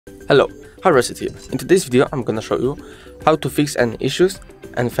Hello, Harvest here. In today's video I'm gonna show you how to fix any issues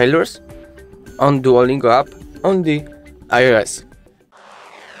and failures on Duolingo app on the iOS.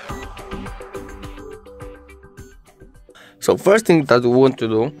 So first thing that we want to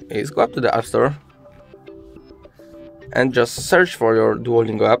do is go up to the App Store and just search for your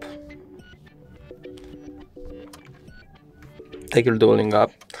Duolingo app. Take your Duolingo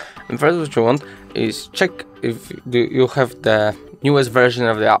app, and first what you want is check if you have the newest version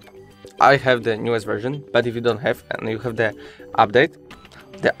of the app. I have the newest version, but if you don't have and you have the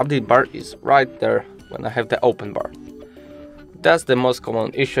update bar is right there when I have the open bar. That's the most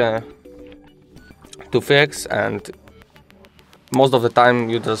common issue to fix, and most of the time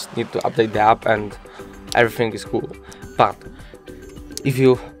you just need to update the app and everything is cool. But if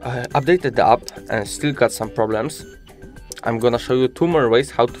you updated the app and still got some problems, I'm gonna show you two more ways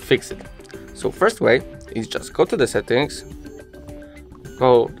how to fix it. So first way is just go to the settings,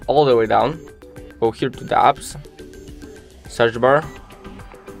 go all the way down, go here to the apps, search bar,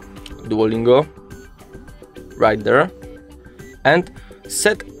 Duolingo, right there, and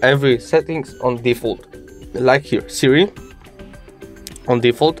set every settings on default. Like here, Siri, on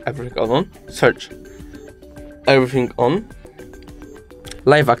default, everything on, search, everything on,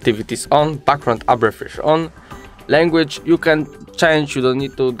 live activities on, background app refresh on, language you can change, you don't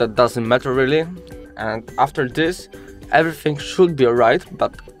need to, that doesn't matter really. And after this everything should be alright,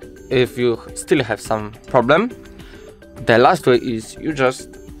 but if you still have some problem, the last way is you just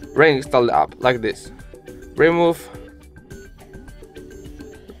reinstall the app like this. Remove,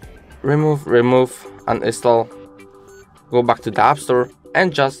 uninstall, go back to the App Store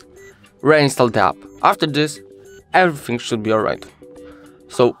and just reinstall the app. After this everything should be alright.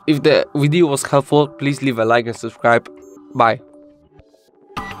 So if the video was helpful, please leave a like and subscribe. Bye.